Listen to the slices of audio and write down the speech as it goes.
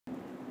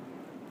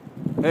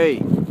Hey,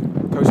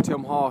 Coach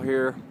Tim Hall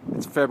here.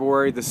 It's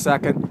February the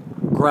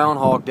 2nd,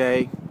 Groundhog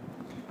Day.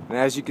 And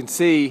as you can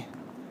see,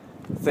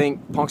 I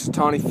think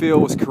Punxsutawney Phil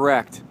was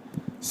correct.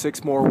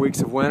 6 more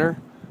weeks of winter.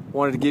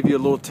 Wanted to give you a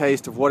little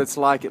taste of what it's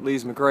like at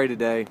Lees-McRae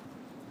today.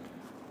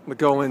 I'm going to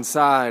go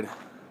inside.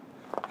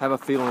 I have a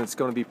feeling it's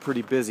going to be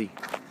pretty busy.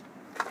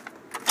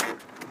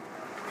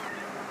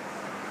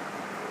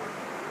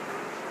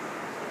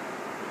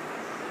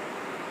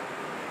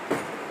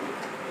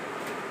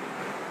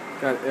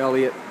 Got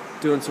Elliot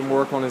doing some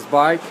work on his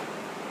bike.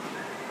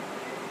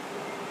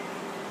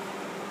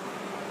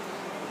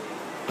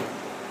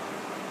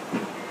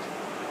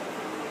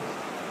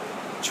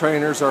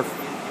 Trainers are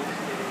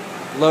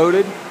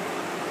loaded.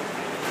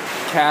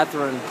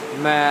 Catherine,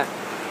 Matt,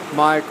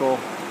 Michael,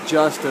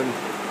 Justin.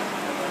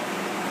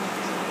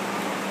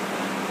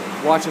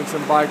 Watching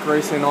some bike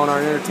racing on our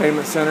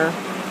entertainment center.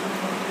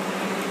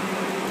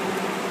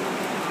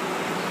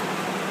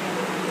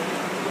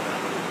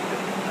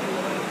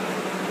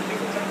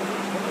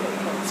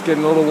 It's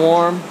getting a little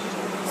warm.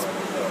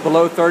 It's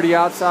below 30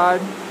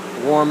 outside,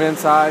 warm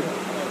inside.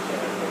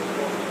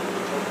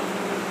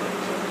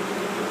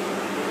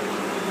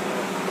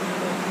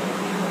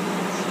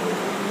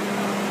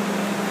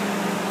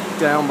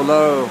 Down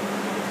below,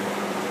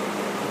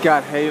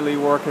 got Haley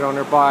working on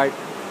her bike.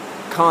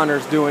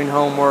 Connor's doing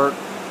homework.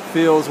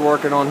 Phil's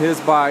working on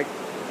his bike.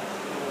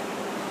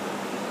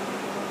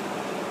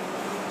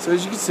 So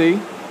as you can see,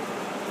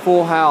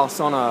 full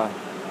house on a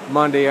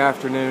Monday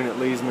afternoon at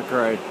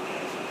Lees-McRae.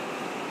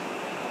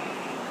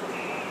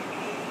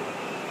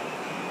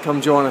 Come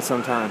join us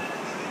sometime.